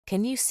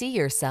Can you see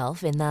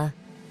yourself in the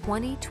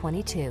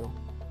 2022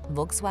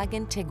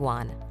 Volkswagen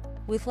Tiguan?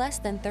 With less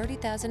than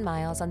 30,000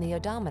 miles on the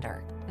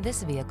odometer,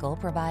 this vehicle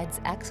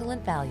provides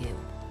excellent value.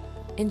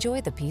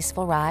 Enjoy the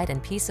peaceful ride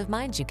and peace of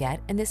mind you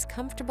get in this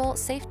comfortable,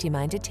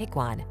 safety-minded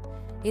Tiguan.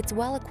 Its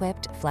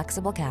well-equipped,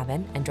 flexible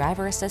cabin and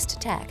driver assist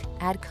tech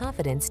add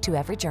confidence to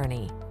every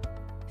journey.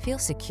 Feel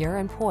secure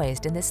and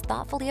poised in this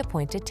thoughtfully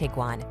appointed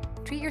Tiguan.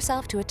 Treat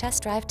yourself to a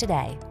test drive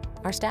today.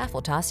 Our staff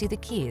will toss you the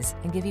keys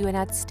and give you an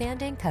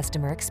outstanding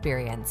customer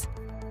experience.